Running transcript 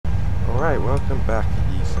Alright, welcome back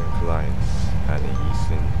Aeson clients and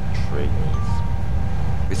Aeson trainees.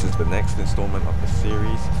 This is the next installment of the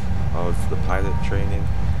series of the pilot training,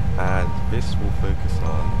 and this will focus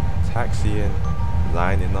on taxiing,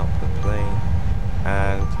 lining up the plane,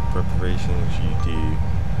 and preparations you do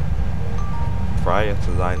prior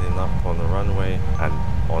to lining up on the runway and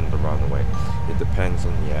on the runway. It depends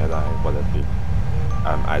on the airline, whether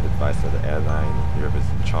I'd advise that the airline, whoever's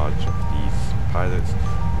in charge of these pilots,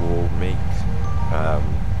 will make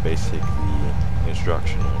basically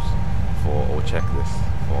instructionals or checklists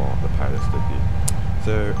for the pilots to do.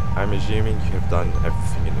 So I'm assuming you have done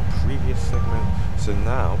everything in the previous segment, so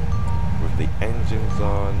now with the engines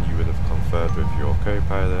on, you would have conferred with your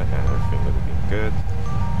co-pilot and everything would have been good.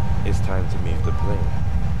 It's time to move the plane.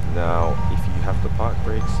 Now if you have the park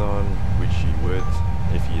brakes on, which you would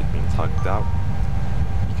if you had been tugged out,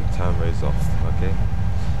 you can turn those off, okay?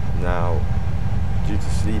 Now due to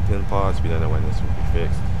sleeping parts, we don't know when this will be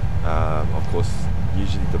fixed. Of course,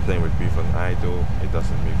 usually the plane would move on idle. It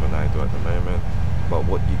doesn't move on idle at the moment, but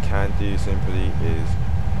what you can do simply is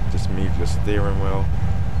just move your steering wheel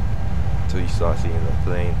until you start seeing the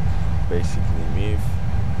plane basically move,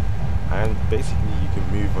 and basically you can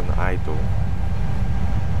move on idle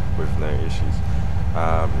with no issues.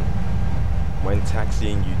 When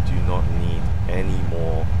taxiing, you do not need any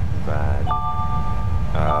more than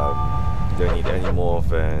you don't need any more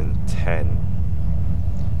than 10%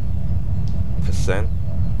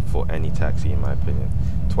 for any taxi, in my opinion.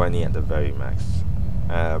 20 at the very max.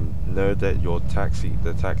 Know that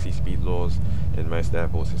the taxi speed laws in most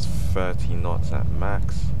airports is 30 knots at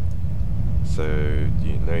max, so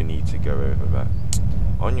no need to go over that.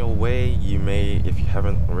 On your way, you may, if you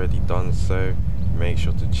haven't already done so, make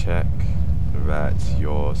sure to check that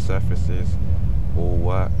your surfaces all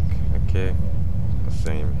work. Okay, the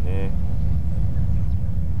same here.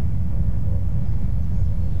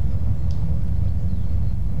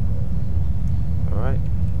 Alright,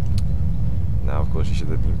 now of course you should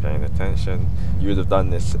have been paying attention. You would have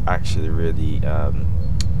done this actually really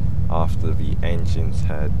after the engines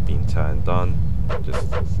had been turned on, just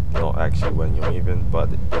not actually when you're moving, but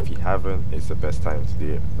if you haven't, it's the best time to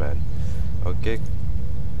do it then. Okay,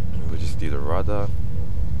 we'll just do the rudder.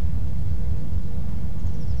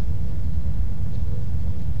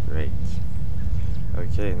 Great.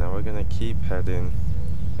 Okay, now we're gonna keep heading.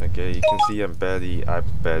 Okay, you can see I've barely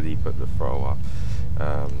put the throttle up,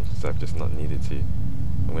 so I've just not needed to.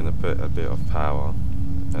 I'm gonna put a bit of power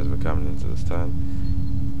as we're coming into this turn.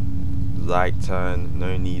 Light turn,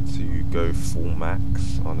 no need to go full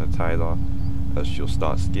max on the Tyler, as she'll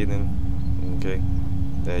start skidding. Okay,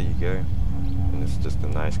 there you go, and it's just a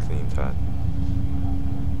nice clean turn.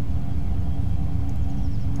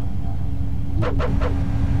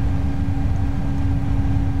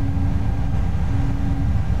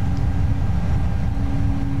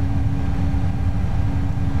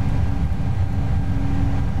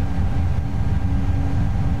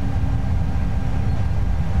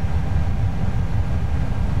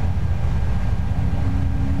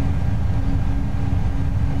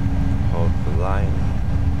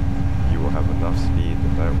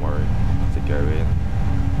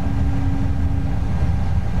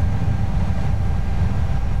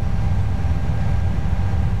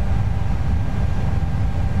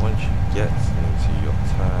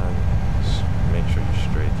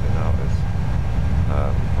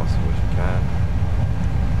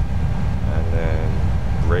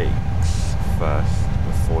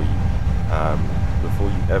 Before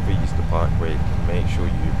you ever use the park brake, make sure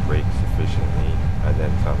you brake sufficiently and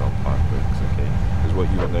then turn on park brakes, okay? Because what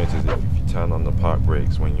you will notice is if you turn on the park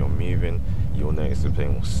brakes when you're moving, you will notice the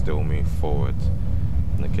plane will still move forward,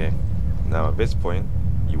 okay? Now at this point,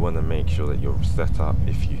 you want to make sure that you're set up,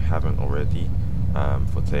 if you haven't already,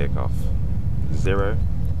 for takeoff. 0,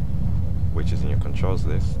 which is in your controls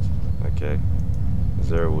list, okay?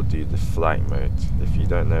 0 will do the flight mode. If you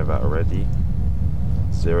don't know that already,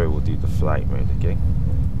 0 will do the flight mode, okay?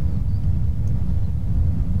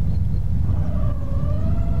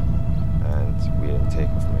 And we're in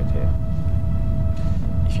takeoff mode here.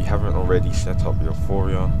 If you haven't already set up your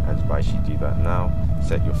Fourier, I advise you do that now.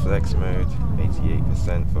 Set your flex mode,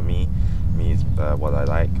 88% for me. Me is what I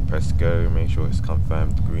like. Press go, make sure it's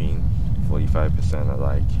confirmed green. 45% I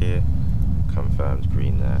like here. Confirmed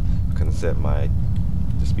green there. I can set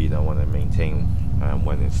the speed I want to maintain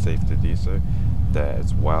when it's safe to do so there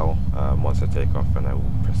as well. Once I take off, and I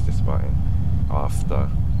will press this button after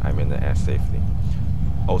I'm in the air safely.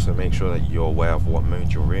 Also make sure that you're aware of what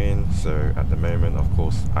mode you're in. So at the moment, of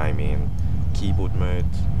course, I'm in keyboard mode.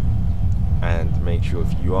 and make sure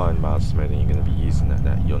if you are in mouse mode and you're going to be using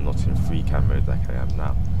that you're not in free cam mode like I am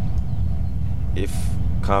now. If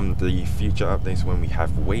come the future updates when we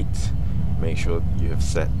have weight, make sure you have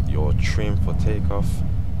set your trim for takeoff,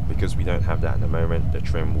 because we don't have that at the moment. The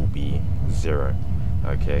trim will be 0.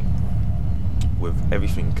 Okay, with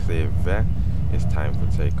everything clear there, it's time for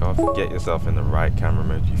takeoff. Get yourself in the right camera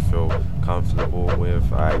mode you feel comfortable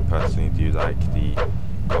with. I personally do like the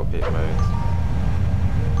cockpit mode.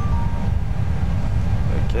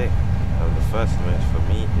 Okay, and the first mode for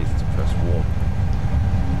me is to press warm.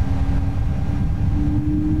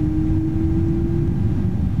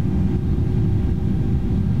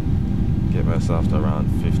 Get myself to around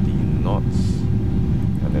 50 knots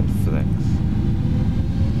and then flex.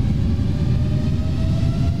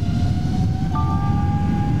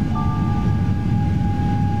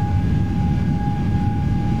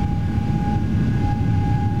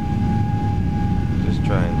 Just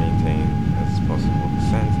try and maintain as possible the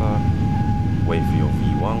center. Wait for your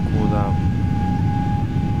V1 cooldown.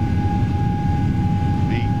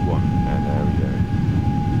 V1. And there we go.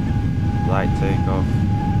 Light takeoff.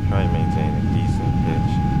 Try and maintain a decent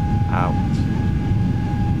pitch out.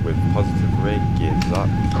 With positive rate, gears up.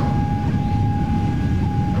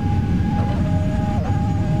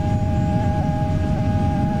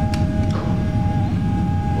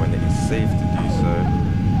 When it is safe to do so,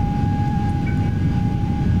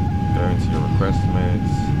 go into your request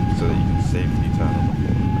modes so that you can safely turn on the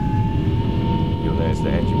forward. You'll notice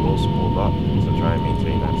the engine will spool up, so try and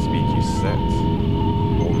maintain that speed you set,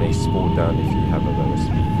 or may spool down if you have a lower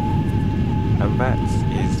speed. And that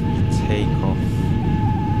is the takeoff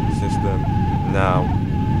system. Now,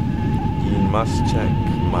 you must check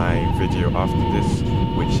my video after this,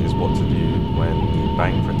 which is what to do when the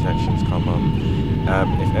bank protections come on.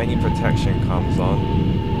 If any protection comes on,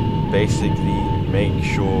 basically make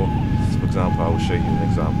sure, for example, I will show you an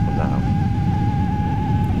example now.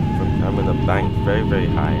 I'm going to bank very, very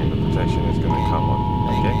high and the protection is going to come on,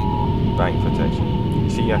 okay? Bank protection. You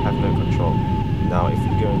see I have no control. Now if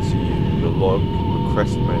you go into your log,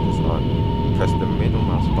 request mode is on, press the middle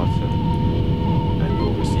mouse button and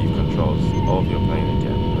you'll receive controls of your plane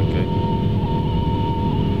again, okay?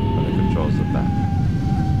 And the controls of that.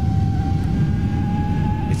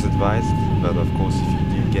 It's advised, but of course if you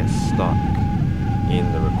do get stuck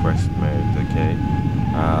in the request mode, okay,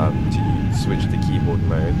 to switch to keyboard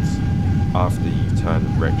modes after you turn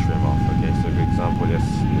red trim off, okay? So for example,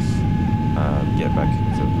 let's get back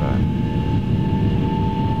into that.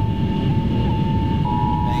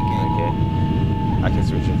 I can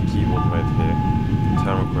switch into keyboard mode here,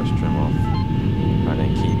 turn request trim off, and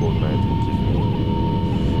then keyboard mode will give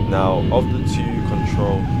me. Now, of the two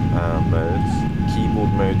control modes,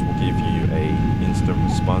 keyboard mode will give you a instant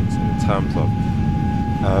response in terms of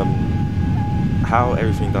how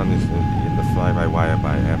everything done is in the fly-by-wire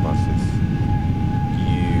by Airbuses.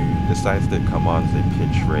 The side stick commands a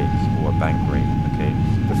pitch rate or a bank rate. Okay,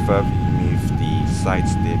 the further you move the side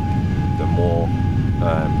stick, the more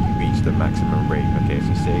you reach the maximum rate. Okay,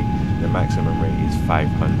 so say the maximum rate is 500,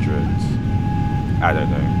 I don't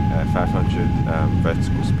know, 500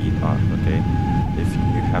 vertical speed up. Okay, if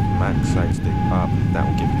you have max side stick up, that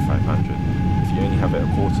will give you 500. If you only have it a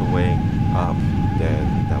quarter way up, then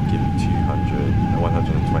that will give you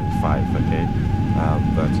 125. Okay,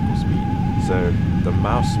 vertical speed. So the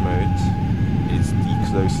mouse mode is the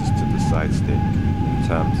closest to the side stick in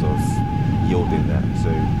terms of yielding that. So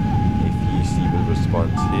if you see the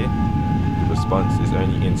response here, the response is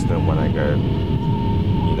only instant when I go,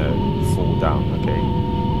 you know, full down, okay?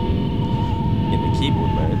 In the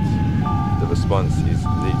keyboard mode, the response is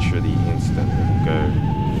literally instant. It will go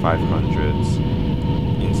 500s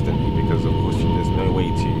instantly, because of course there's no way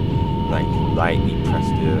to like lightly press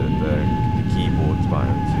the keyboard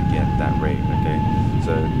button to get that rate, okay?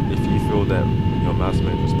 So if you feel that your mouse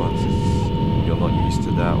mode response is, you're not used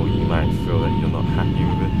to that, or you might feel that you're not happy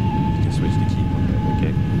with it, you can switch to keyboard mode,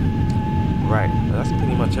 okay? Right, that's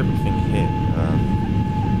pretty much everything here.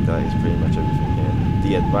 That is pretty much everything here.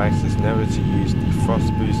 The advice is never to use the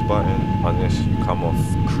thrust boost button unless you come off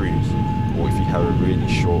cruise, or if you have a really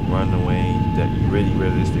short runaway that you really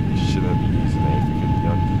realistically shouldn't be using anything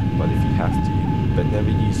beyond. But if you have to, but never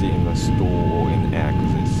use it in a stall or in air,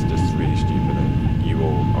 because it's just really stupid, and you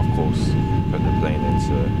will of course put the plane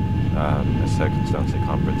into a circumstance it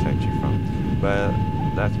can't protect you from. But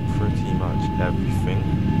that's pretty much everything.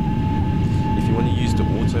 If you want to use the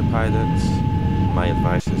autopilot, my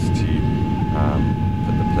advice is to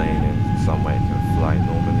put the plane in somewhere it can fly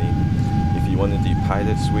normally. If you want to do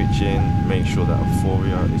pilot switching, make sure that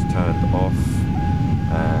Euphoria is turned off,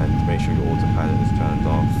 and make sure your autopilot is turned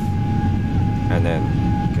off. and then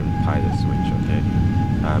you can pilot switch. Okay.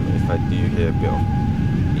 If I do hear a bit of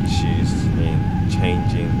issues in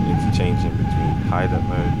interchanging between pilot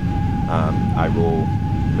mode, I will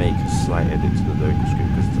make a slight edit to the local script,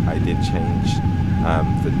 because I did change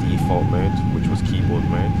the default mode, which was keyboard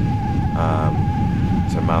mode,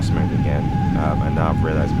 to mouse mode again, and now I've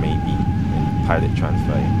realized maybe in pilot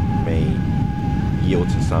transfer it may yield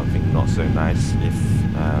to something not so nice if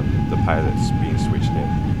the pilot's being switched in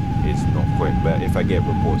is not quick. But if I get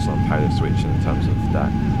reports on pilot switching in terms of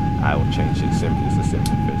that, I will change it. Simply, it's a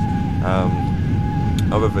simple fix.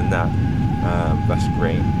 Other than that, that's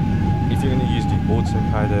great. If you're going to use the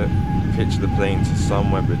autopilot, pitch the plane to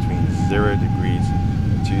somewhere between 0 degrees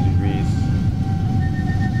and 2 degrees.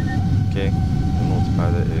 Okay, and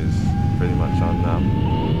autopilot is pretty much on now.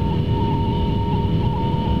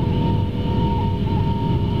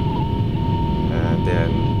 And then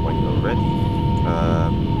when you're ready,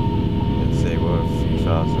 let's say we're 3,000,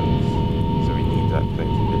 so we need that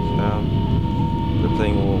plane to pitch down. The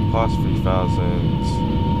plane will pass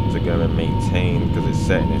 3,000 to go and maintain, because it's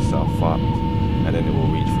setting itself up, and then it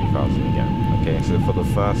will reach 3,000 again. Okay, so for the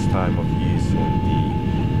first time of using the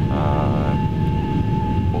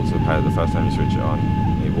autopilot, the first time you switch it on,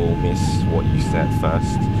 it will miss what you set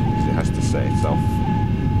first, because it has to set itself,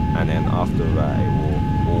 and then after that it will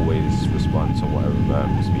always respond to whatever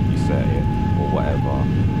speed you set it, or whatever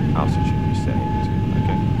altitude you set it to.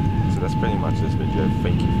 Okay, so that's pretty much this video.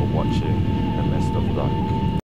 Thank you for watching, and best of luck.